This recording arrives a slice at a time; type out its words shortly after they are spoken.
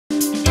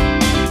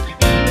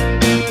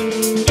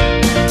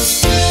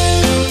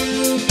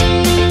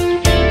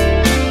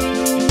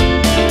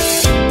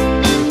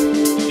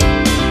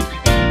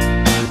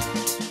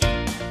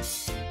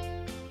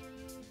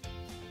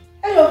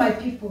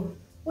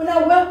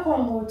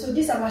welcome to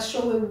this our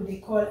show where we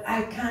call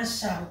I Can't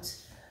Shout.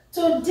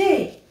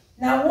 Today,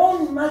 now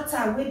one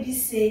matter where we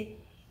say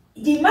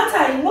the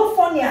matter is not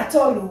funny at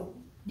all.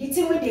 The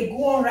thing where they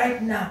go on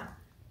right now,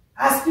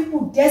 as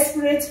people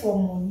desperate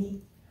for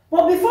money.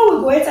 But before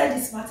we go enter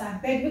this matter, I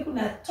beg we could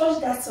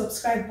touch that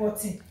subscribe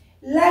button,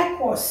 like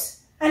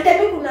us, and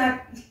then we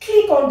could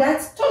click on that,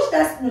 touch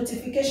that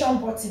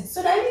notification button,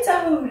 so that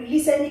anytime we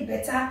release any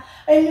better,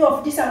 any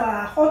of this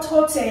our hot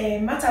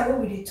matter where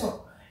we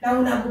talk. Now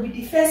we will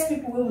be the first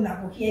people who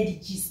will hear the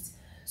gist.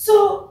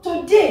 So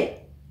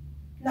today,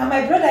 now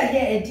my brother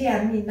here, Eddie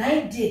and me,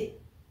 9 day,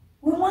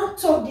 we want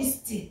to talk this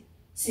thing.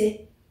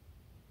 Say,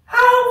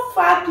 how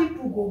far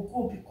people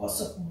go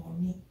because of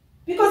money?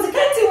 Because the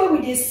kind of thing where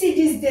we they see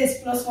these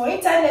days, plus for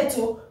internet,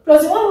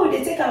 plus the one where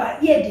they take our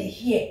ear, they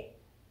hear.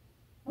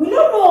 We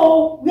don't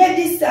know where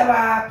this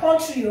our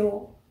country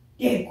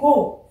they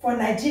go for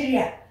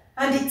Nigeria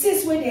and the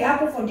things where they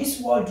happen for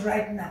this world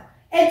right now.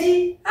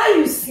 Eddie, how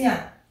you see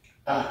them?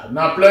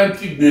 Now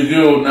plenty big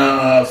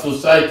now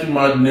society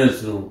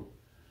madness.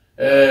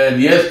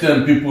 The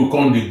extent people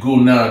come they go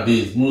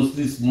nowadays,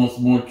 mostly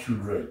small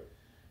children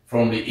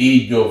from the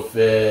age of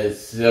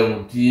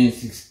 17,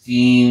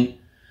 16,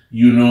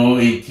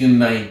 18,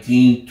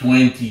 19,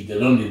 20. They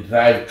don't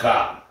drive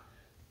car.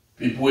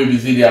 People will be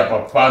say their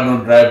papa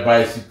don't drive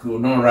bicycle,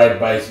 don't ride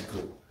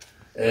bicycle.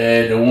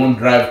 They won't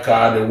drive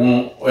car, they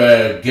won't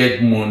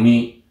get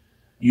money.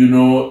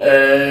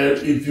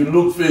 If you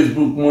look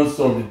Facebook most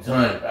of the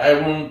time, I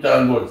won't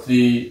thank God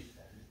say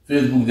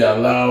Facebook they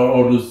allow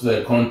all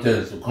those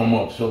contents to come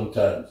up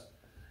sometimes.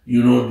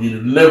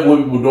 The level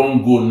where people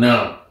don't go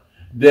now.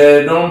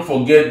 They don't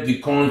forget the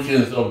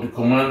conscience of the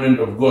commandment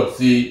of God.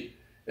 Say,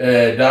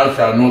 thou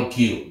shalt not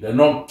kill. They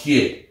don't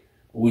care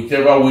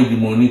whichever way the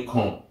money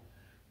come.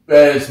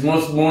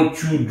 Small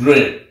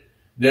children,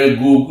 they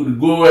go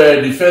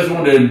the first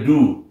one they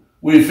do,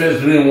 we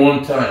first rain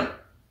one time.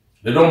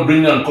 They don't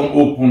bring and come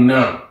open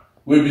now.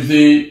 Where we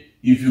say,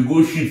 if you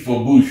go shit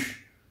for bush,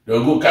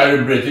 they'll go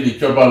carry bread till they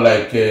chop out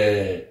like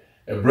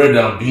bread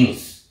and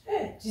beans.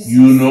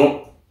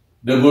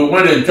 They go,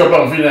 when they chop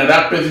and feel like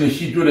that person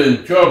shit to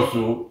them chop,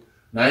 so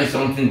now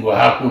something will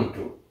happen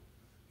to.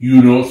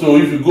 So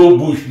if you go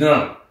bush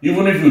now,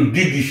 even if you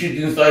dig the shit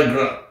inside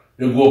ground,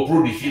 they go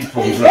uproot the shit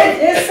from ground.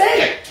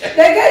 They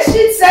get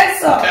shit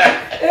sensor.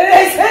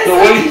 They sensor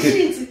the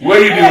shit.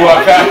 When you do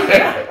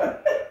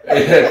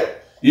work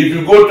if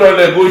you go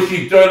toilet, go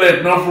shit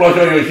toilet, not flush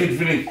on your shit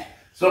finish.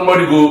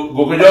 Somebody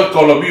go just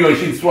call up your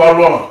shit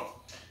swallow.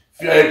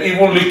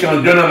 Even lick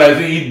and journalize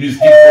it, eat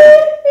biscuit.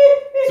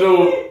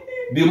 So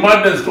the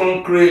madness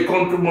come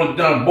too much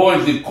down.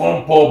 Boys they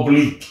come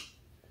public.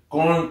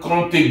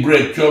 Come take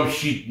bread, chop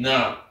shit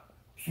now.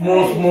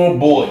 Small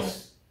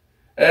boys.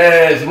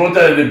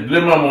 Sometimes they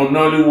blame them on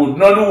Nollywood.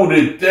 Nollywood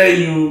they tell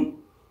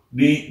you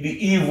the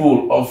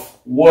evil of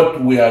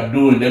what we are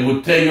doing. They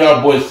will tell you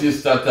how boys still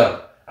start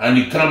up. And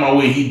the camera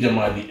will hit them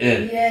at the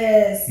end.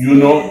 Yes.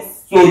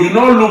 Yes. So you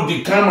don't look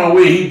the camera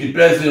will hit the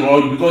person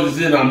or because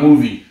it's in a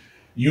movie.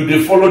 You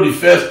they follow the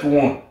first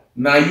one.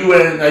 Now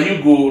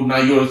you go, now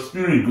your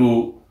spirit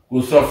go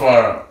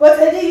suffer. But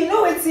Eddie,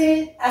 what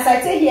as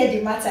I tell here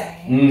the matter,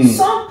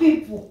 some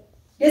people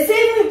they say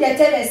even if they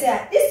tell them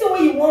say this is the way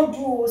you want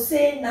to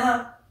say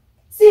now,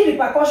 see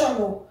repercussion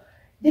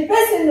the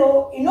person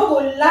it no go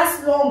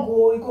last long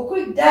it go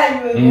quick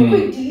die, it go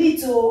quick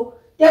delete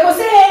they go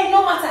say, hey,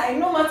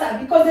 no matter,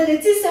 because they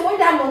think say when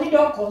that money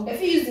don't come,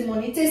 they use the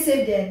money to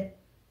save them.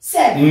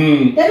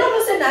 They don't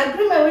know say an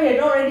agreement where they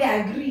don't already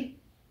agree.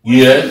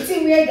 Yes. The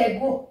thing where they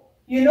go.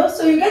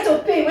 So you get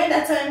to pay when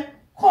that time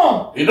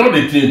come. You know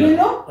the thing.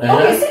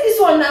 Okay, see this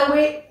one now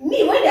where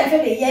me when they say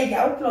they hear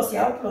Yahoo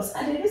Plus,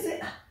 and they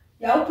say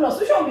Yahoo Plus,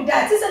 which one be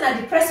that? It's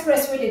not the press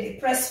where they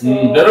press for.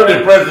 They don't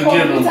they press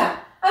again.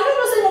 I don't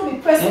know say not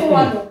be pressing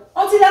one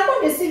until I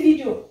come they see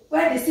video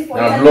where they see for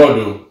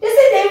blood. They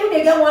say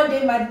they get one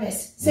day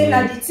madness. Say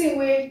that the thing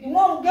where you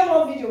won't get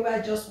one video where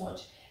I just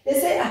watch. They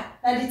say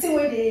now the thing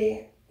where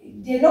they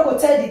not go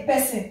tell the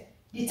person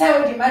the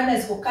time when the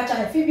madness go catch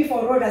and if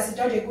before road as a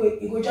judge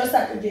you go just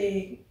start to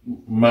the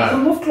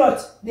remove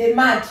cloth, they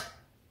mad.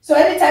 So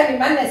anytime the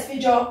madness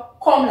figure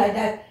come like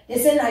that, they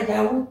say now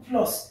Yahoo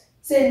Plus.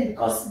 Saying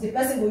because the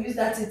person will use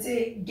that to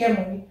say get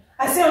money.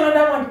 I say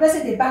another one, the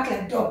person they back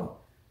like dog.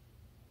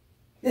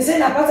 They say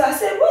about I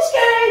say, which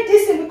guy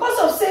this is because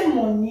of same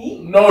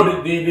money?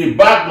 No, the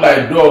back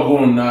like dog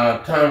on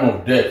time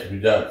of death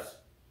with that.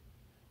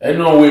 Ain't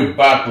no way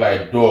back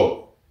like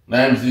dog.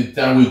 Now is the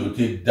time we go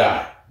take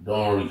die.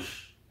 Don't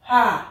reach.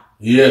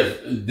 Yes.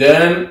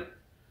 Then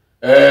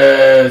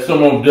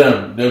some of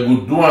them they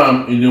go do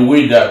them in a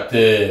way that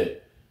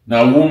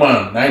now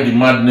woman, now the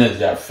madness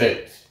they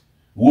affect.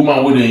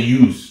 Woman wouldn't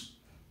use,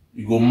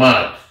 you go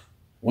mad.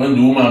 When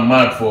the woman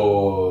mad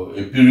for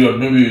a period,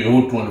 maybe a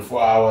whole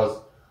 24 hours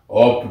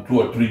or up to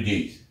 2 or 3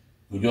 days,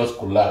 you just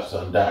collapse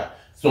and die.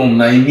 Some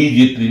now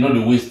immediately, not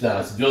the waste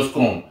time, just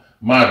come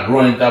mad,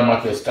 run enter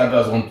market,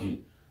 scatter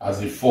something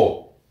as a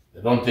fall.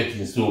 They don't take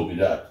in so be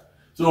that.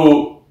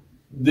 So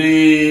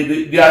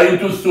they are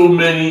into so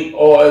many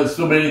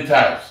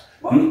types.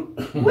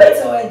 Wait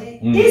already.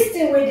 This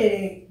thing where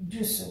they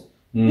do so.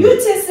 You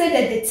just say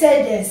that they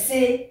tell them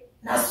say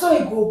now so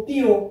it go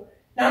be oh.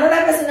 Now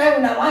another person now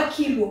will 1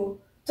 kilo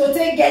to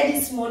take get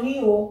this money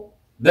oh.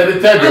 Then they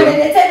tell them. And then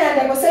they tell them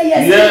they go say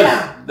yes.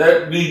 Yes.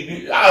 That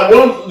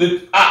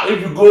if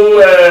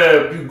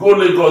you go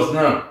Lagos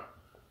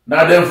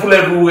now they're full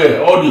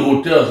everywhere. All the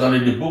hotels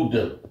and they book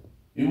them.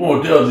 Even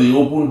hotels they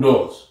open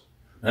doors.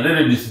 And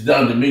then they sit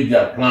down, they make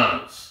their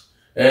plans.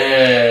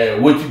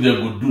 What they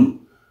go do.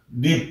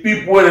 The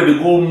people where they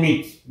go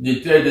meet, they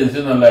tell them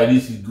saying like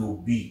this it go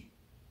be.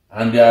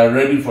 And they are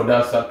ready for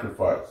that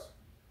sacrifice.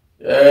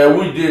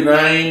 We did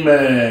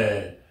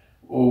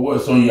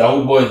some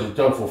Yahoo Boys they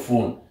talk for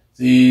phone.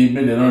 See,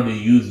 maybe they know they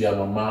use their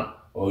mama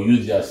or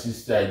use their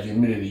sister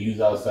again, maybe they use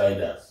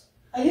outsiders.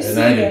 Are you and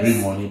now they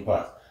bring money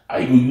past. How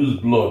you go use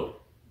blood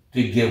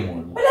to get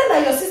money? Whether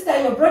like your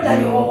sister, your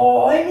brother,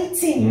 or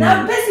anything.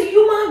 Now, basic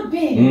human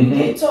being,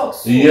 they talk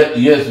so.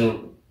 Yes.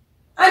 So.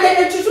 And then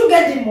they Juju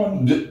get the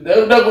money.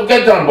 They go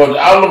get them, but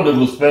how long they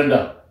go spend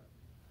them?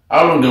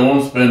 How long they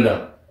won't spend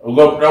them? I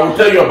will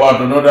tell you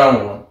about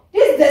another one.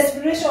 This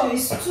desperation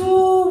is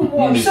too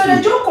much. So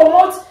they don't come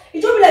out.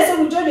 It don't be like say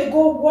we just they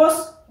go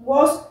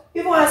worse.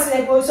 Even as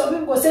they go, some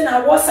people go say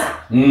na worse.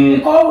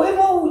 Because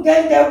even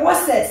then they're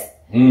worse.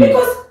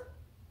 Because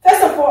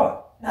first of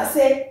all, now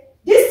say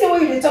this thing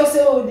where they talk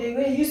say oh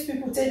they use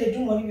people say they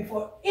do money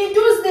before. In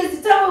those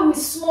days, the time when we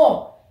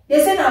small. They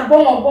say na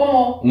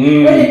bomber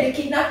when they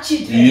kidnap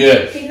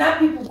children, kidnap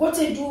people, go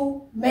to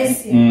do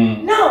mercy.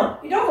 Now,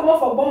 you don't come up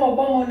for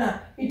bomber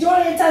now. You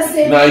don't enter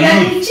say now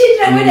the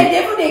children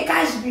when they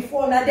catch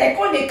before, now they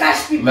call they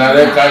catch people. Now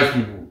they catch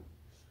people.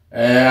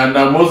 And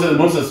now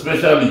most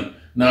especially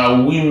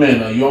now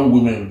women and young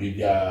women be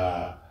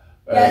their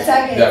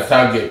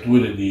target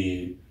where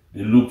they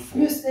look for.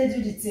 Yes, they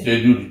do the thing.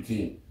 They do the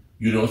thing.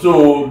 You know,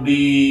 so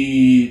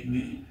we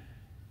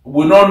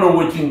don't know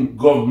what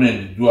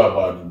government do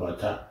about the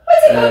matter. What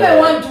the government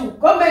want to do?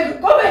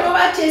 Government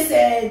never chase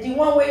the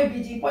one way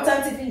be the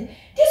important thing.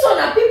 This one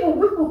are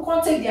people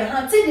can't take their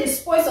hand, say they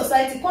spoil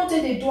society, can't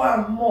take they do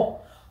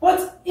more.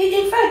 But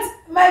in fact,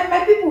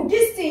 my people,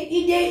 this thing,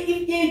 if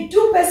they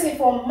do person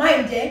for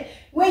mind there,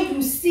 when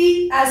you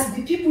see as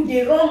the people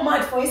they run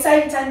mad for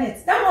inside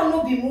internet, that one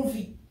no be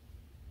movie.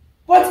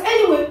 But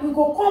anyway, we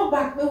go come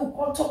back, we will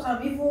come talk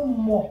about even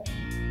more.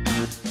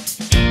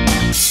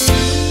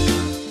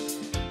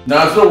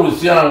 Now, so we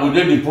see, and we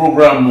did the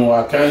program.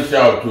 I can't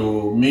shout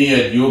to me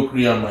and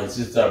Yokri and my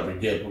sister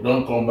Brigade. We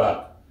don't come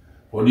back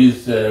for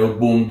this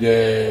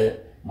Obonge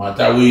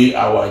matter with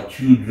our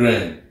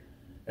children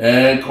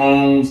and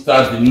come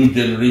start the new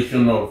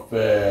generation of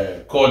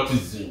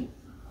courtesan,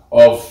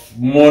 of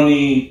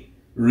money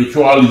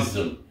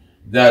ritualism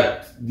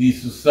that the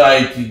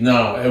society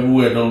now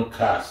everywhere don't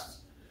cast.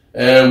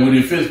 With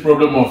the face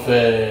problem of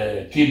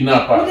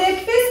kidnappers, with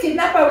the face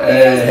kidnapper,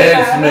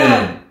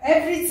 headsmen.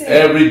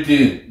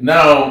 Everything.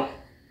 Now,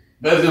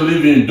 person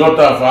living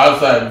daughter for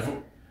outside.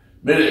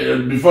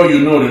 Before you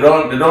know,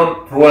 they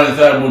don't throw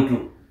inside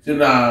motor. So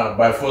now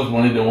by force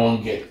money they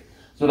won't get.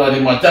 So that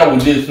the matter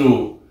with this,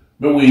 so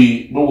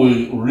we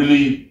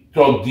really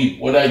talk deep.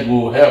 Whether it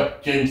will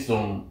help change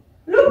some.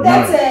 Look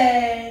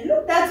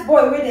that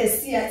boy where they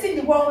see. I think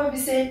the one where we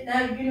say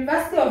now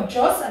University of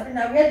Jos. I think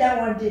I read that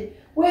one day.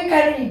 Where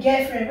carry the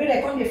girlfriend, where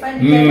they come they find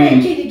the girl, where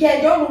they kill the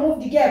girl, don't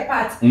remove the girl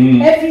part,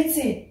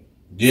 everything.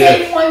 Yes.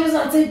 Say you want use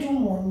and say do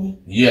money.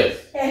 Yes.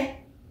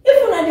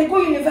 Even when they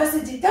go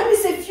university, that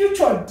means a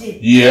future day.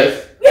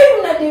 Yes.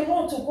 Even when they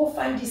want to go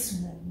find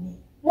this money.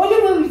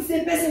 Money when we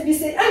say person be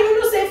say, and you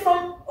know say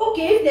from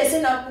okay, if they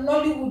say now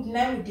Nollywood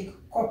now with the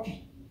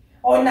copy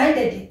or now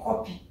they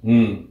copy.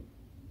 The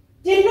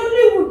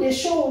Nollywood they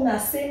show una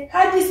say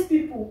how these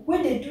people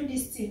when they do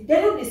this thing, they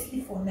know they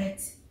sleep for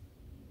night.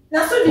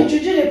 Now so the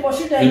Juju they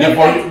pursue them.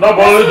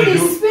 The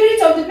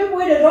spirit of the people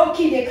where they don't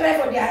kill, they cry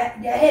for their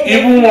head.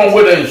 Even one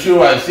way they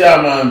show, I see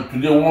a man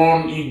today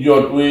one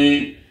idiot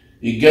way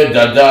he get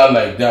dada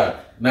like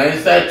that. Now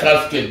inside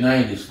casket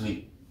now he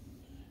sleep.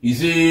 He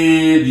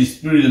say the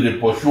spirit they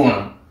pursue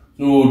him.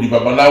 So the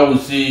Babala will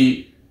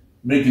say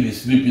make it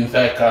sleep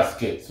inside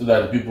casket so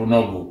that the people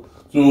not go.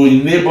 So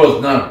in neighbors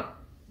now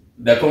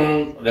they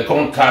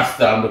come cast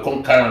them, they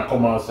come carry and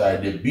come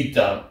outside, they beat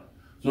them.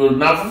 So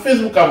now for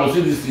Facebook, I was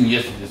seeing this thing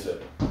yesterday, sir.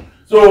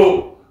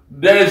 So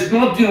there is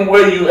nothing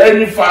where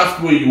any fast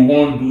way you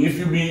want to do. If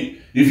you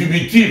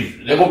be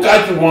thief, they go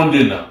catch you one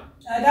day now.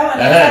 That one,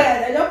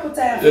 they don't put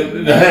tire.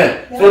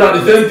 So now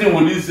the same thing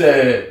with this.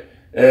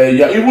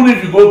 Even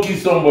if you go kill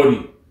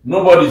somebody,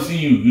 nobody see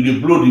you. You dey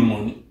blow the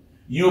money.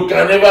 You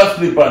can never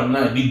sleep at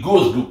night. The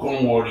ghost will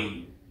come worry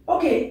you.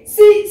 Okay,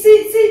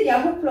 see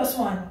Yahoo Plus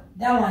one.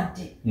 That one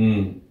day.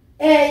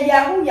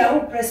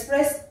 Yahoo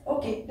Press.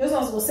 Okay, those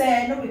ones will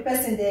say no be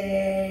person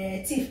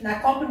the thief, na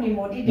company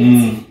money the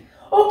thief.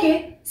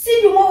 Okay,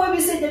 see the one where we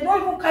say they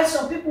don't even catch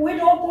some people we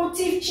don't go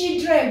thief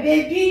children,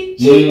 baby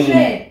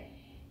children.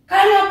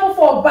 Carry up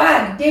for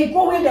bag, they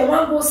go where they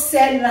want go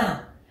sell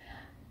now.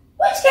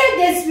 Which kind of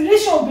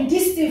desperation be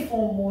this thing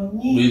for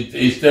money?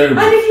 It's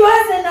terrible. And if you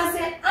ask them, I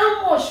say, how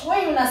much?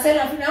 When you not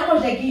sell how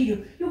much they give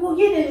you? You go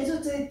give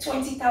them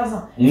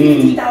 20,000,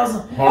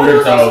 50,000. All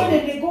those also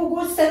they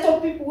go set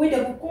up people where they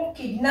go come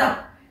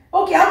kidnap.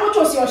 Okay, how much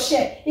was your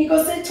share? He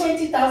go say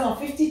 20,000,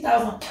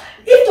 50,000.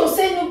 If to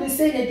say no, be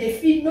say that they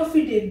feed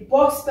the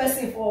box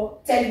person for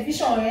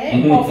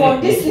television, or for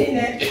this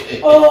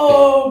thing,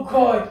 oh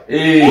God,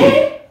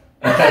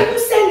 how can you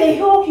sell a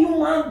whole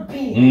human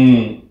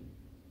being?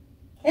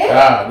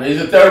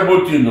 It's a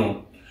terrible thing,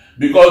 no?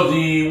 Because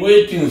the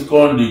way things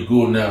come, they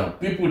go now.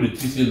 People they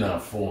teaching our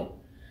phone.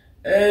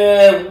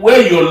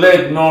 Where your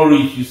leg not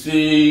reach, you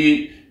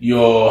say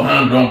your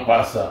hand don't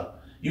pass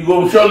out. You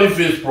go surely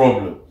face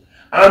problem.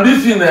 And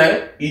this thing,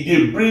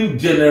 it bring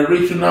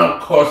generational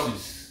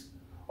curses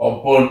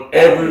upon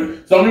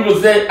every. Some people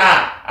say,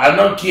 I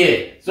don't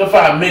care. So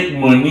far I make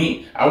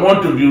money, I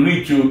want to be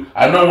rich.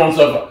 I don't want to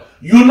suffer.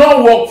 You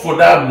not work for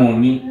that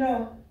money.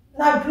 No.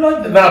 Now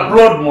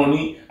blood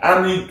money,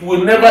 and it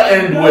will never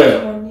end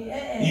well.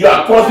 You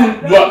are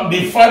causing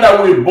the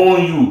father will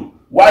born you.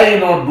 Why you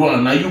not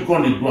doing? Now you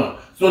can't do it.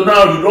 So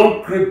now you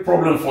don't create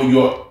problem for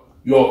your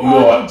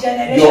entire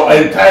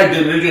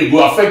generation. You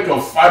affect your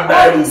father,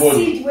 everybody. The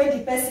seed where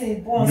the person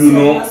is born, you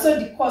know. So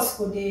the cost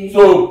could they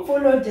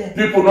follow them.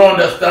 People don't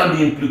understand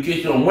the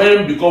implication.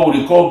 When because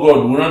we call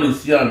God, we don't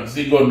see and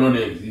say God don't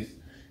exist.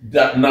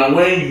 That now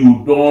when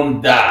you don't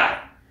die,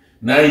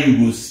 now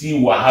you will see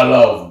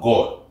wahala of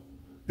God.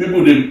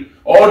 People,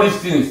 all these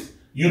things,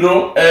 you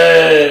know,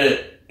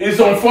 it's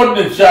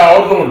unfortunate, child. I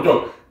also want to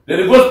talk.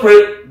 They go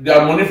spray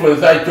their money for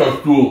inside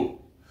church too.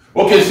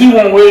 Okay, see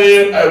one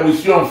way I will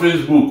see on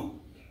Facebook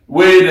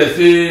where they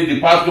say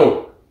the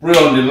pastor pray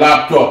on the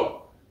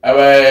laptop.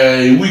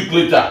 A week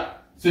later,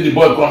 say the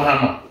boy come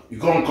hammer. He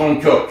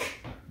come church.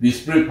 They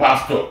spray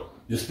pastor.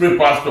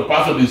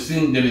 Pastor they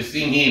sing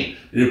him.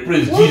 They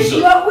praise Jesus.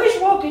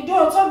 Which work you do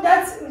on top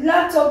that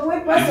laptop?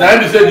 Now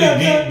they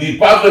say the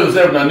pastor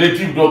himself na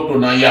native doctor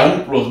na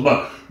Yahoo Plus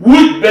man.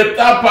 Which better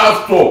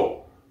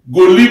pastor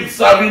go live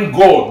serving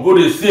God? Go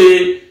they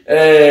say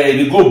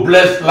they go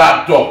bless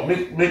laptop,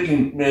 make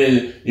him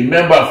a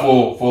member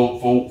for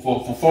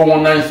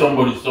 419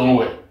 somebody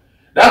somewhere.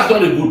 That's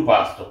not a good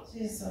pastor.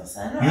 Jesus,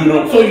 I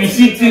know. So you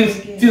see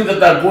things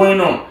that are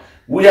going on.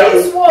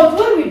 This world,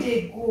 where will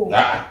they go?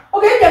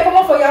 Okay, they come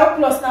up for Yahoo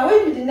Plus now.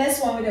 Where will the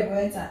next one where they go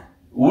enter?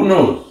 Who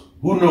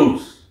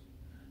knows?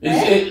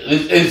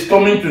 It's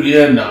coming to the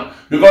end now.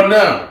 Because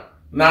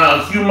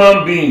now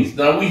human beings,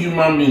 we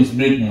human beings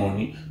make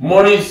money.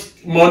 Money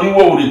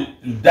what would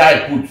it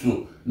die put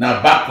to?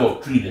 Now back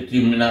of tree, the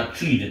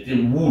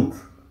team wood.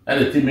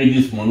 And the team make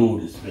this money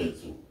would spend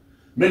so.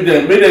 Make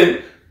them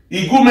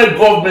it go make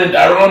government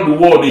around the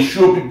world, they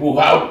show people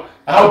how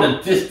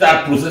they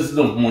start processing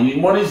of money.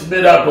 Money is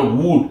made out of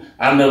wood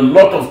and a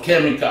lot of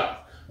chemicals.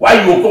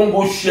 Why you can't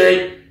go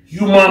share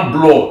human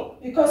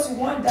blood? Because you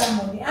want that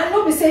money. And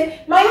not be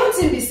say, my own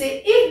thing be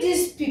say, if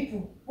these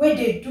people where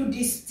they do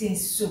these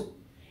things so,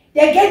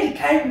 they get the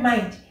kind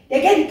mind,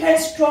 they get the kind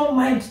strong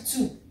mind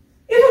too.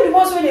 Even the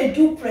ones where they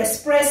do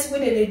press, where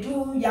they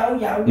do yahoo,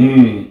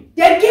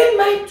 they get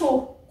mind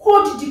to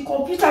hold the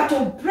computer,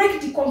 to break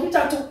the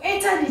computer, to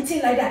enter the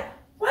thing like that.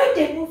 Why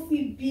they no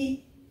fit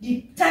be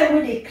the time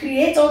when they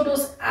create all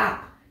those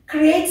apps,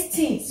 create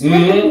things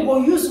where people go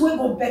use wey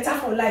go better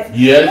for life?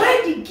 Yes.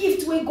 Why the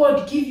gift where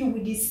God give you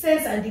with the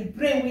sense and the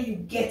brain where you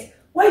get,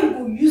 why you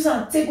go use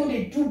and take when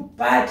they do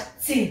bad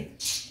thing?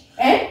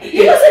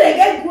 You know say they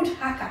get good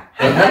hacker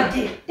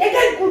they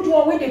get good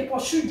one when they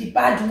pursue the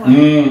bad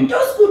one.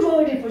 Those good one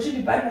when they pursue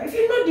the bad one. If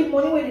you know the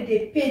money where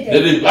they pay them,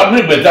 they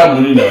make better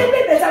money now. They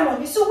make better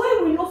money. So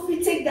why we not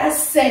fit take that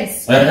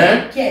sense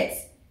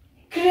get?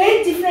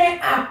 Create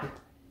different app.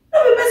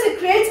 No be person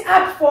create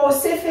app for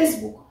say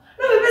Facebook.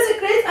 No be person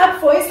create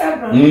app for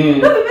Instagram.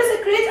 No be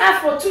person create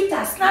app for Twitter,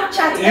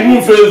 Snapchat.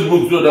 Even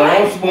Facebook, so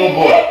that one small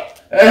boy.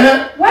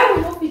 Why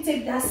we not fit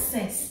take that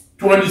sense?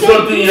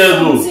 20-something years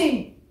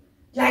old.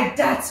 Like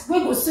that, we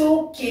go say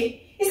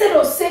okay. Instead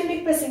of saying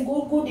make person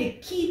go the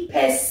key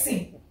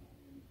person.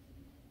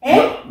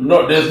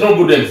 No, there's no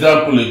good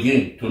example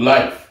again to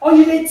life. Or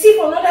you dey thief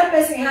another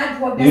person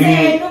hard work. They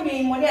say no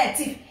be money I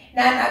thief.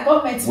 Na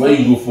government. Where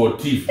you go for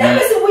thief? That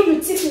person where you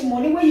thief in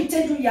money, where you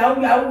take do yahoo,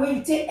 where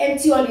you take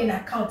empty all in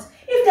account.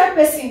 If that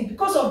person,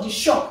 because of the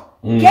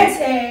shock, gets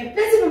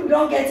plenty people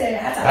don't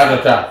get heart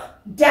attack.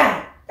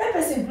 Die. That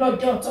person blood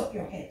dey on top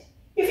your head.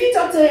 If you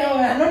talk to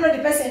I don't know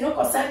the person, no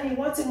concern me,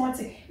 one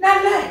thing.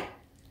 Now lie.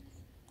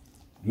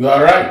 You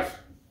are right.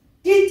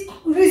 The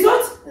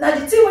result, now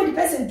the thing what the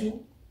person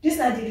do, this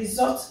now the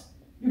result.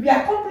 You be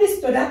accomplice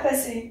to that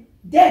person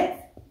death.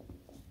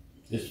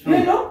 It's true.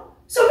 You know?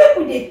 So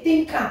people they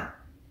think and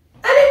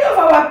any of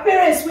our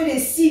parents when they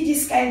see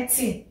this kind of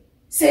thing,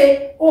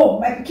 say, oh,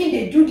 my pikin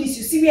they do this,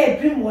 you see where I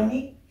bring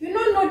money. You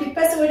don't know the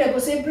person where they go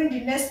say bring the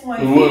next one.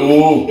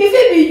 If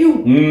it be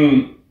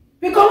you.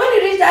 Because when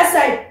you reach that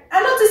side,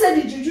 I not to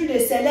say the juju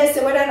they select,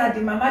 say whether not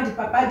the mama, the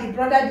papa, the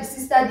brother, the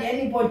sister, the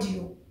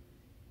anybody.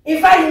 In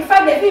fact,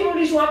 if even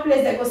reach one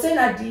place, they go say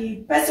that the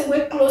person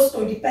way close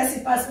to the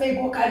person pass may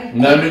go carry.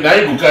 Now you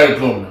go carry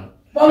come now.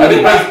 But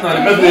the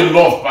person will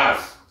love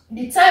pass.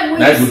 The time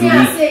when you see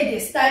and say they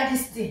start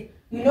this thing,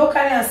 you know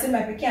carry and say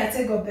my pikin and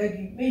say God beg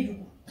you, make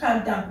you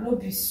calm down, no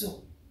be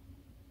so.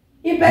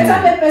 It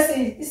better make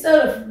person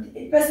instead of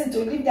a person to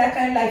live that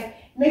kind of life,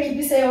 make it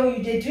be say, oh,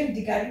 you dey drink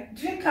the garri,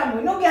 drink am.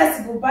 You no get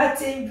to go back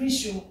take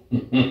reach you.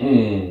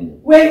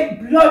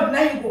 When blood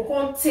now you go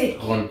come take.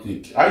 Come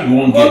take. How you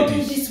won't get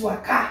this? Do this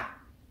waka.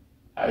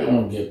 How you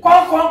won't get?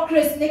 Come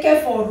crazy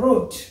naked for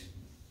road,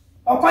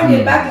 or come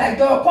the back like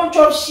that, or come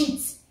chop shit.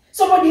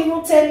 Somebody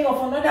even tell me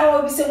of another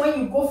one. We say when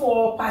you go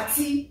for a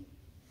party,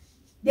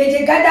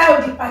 they gather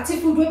all the party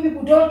food where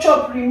people don't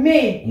chop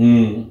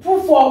remain.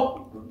 Put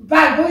for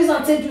bag, go use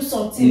and take do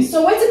something.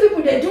 So what do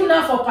people they do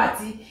now for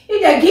party?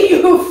 If they give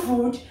you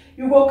food,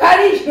 you go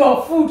carry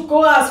your food,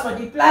 go ask for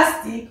the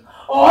plastic,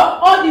 or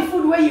all the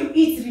food where you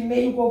eat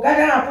remain, you go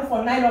gather and put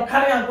for nylon,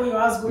 carry and go your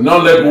house. Go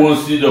not let one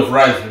seed of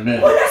rice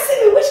remain. Oh, that's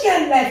it. Which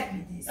kind of life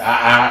be this?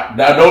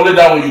 That only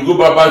that when you go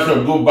barber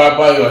shop, go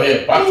barber your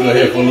hair, pack your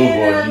hair, follow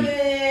body.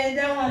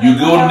 You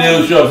go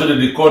nail shop so that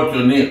they cut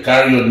your nail,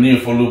 carry your nail,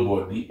 follow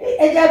body.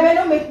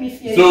 Don't make me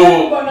feel. So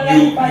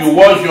you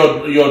wash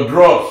your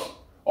drawers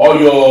or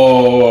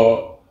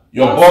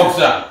your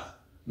boxer,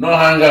 not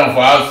hang them for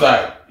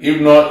outside.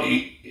 If not,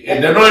 they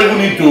don't even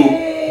need to.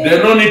 They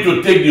don't need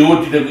to take the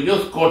whole thing. They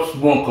just cut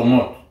small, come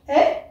out.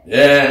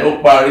 Yeah,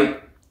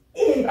 Okpari.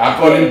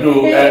 According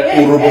to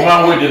Yoruba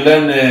man, where they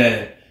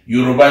learn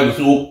Yoruba, you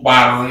say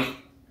Okpari.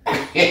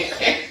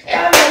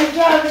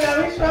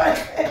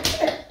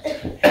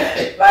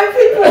 My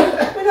people,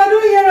 when I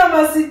don't hear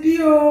about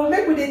CPO,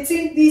 make they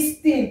think this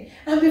thing.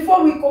 And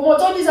before we come out,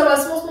 all these about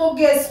small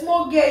girls,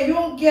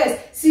 young girls,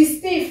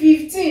 16,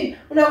 15,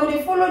 when I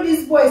would follow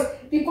these boys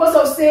because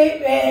of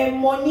say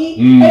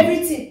money,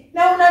 everything.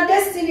 Now when I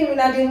destiny, when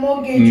I the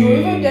mortgage, or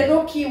even they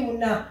no kill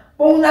now.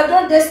 But when I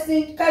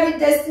don't carry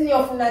destiny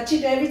of when I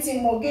children,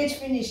 everything mortgage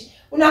finish.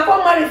 When I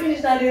come marry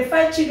finish now, they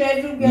find children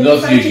everywhere.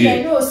 They find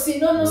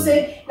children no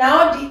say now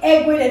all the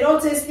egg where they don't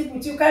take sleep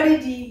with you, carry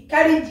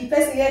the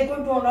person here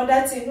go do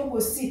another thing, no go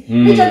see.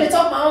 Which one they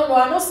talk my own no,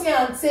 I don't see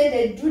and say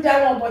they do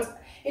that one,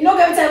 but you know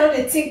every time I know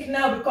they think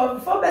now because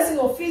before person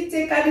go feel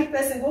take carry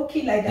person go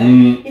kill like that.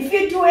 If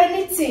you do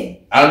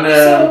anything, and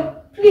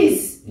so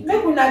please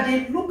make una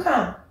they look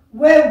am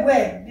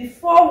well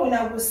before when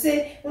I will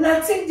say when I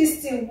think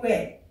this thing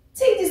well.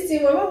 Think this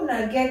thing when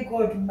I get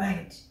God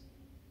mind.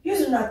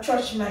 Use una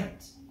church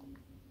mind.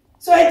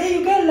 So I think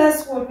you get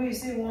last word where you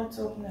say you want to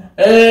talk now.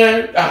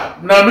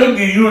 Now make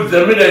the youth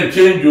make them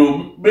change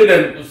you, make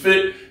them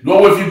say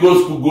don't wait if you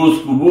go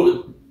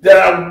school.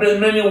 There are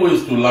many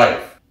ways to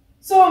life.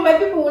 So my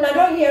people, when I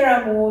don't hear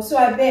them, so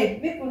I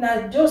beg, make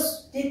una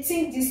just they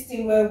think this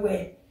thing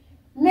well.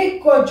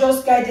 Make God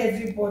just guide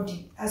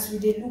everybody as we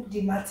they look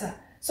the matter.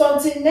 So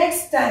until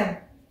next time,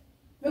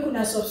 make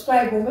una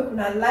subscribe or make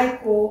una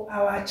like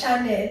our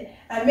channel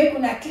and make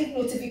una click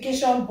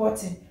notification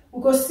button.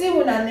 We go see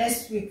una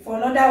next week for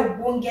another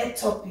won't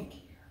topic.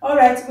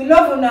 Alright, we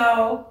love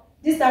una.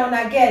 This time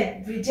una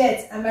girl,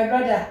 Bridget, and my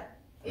brother.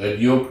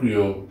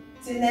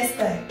 Till next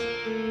time.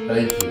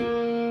 Thank you.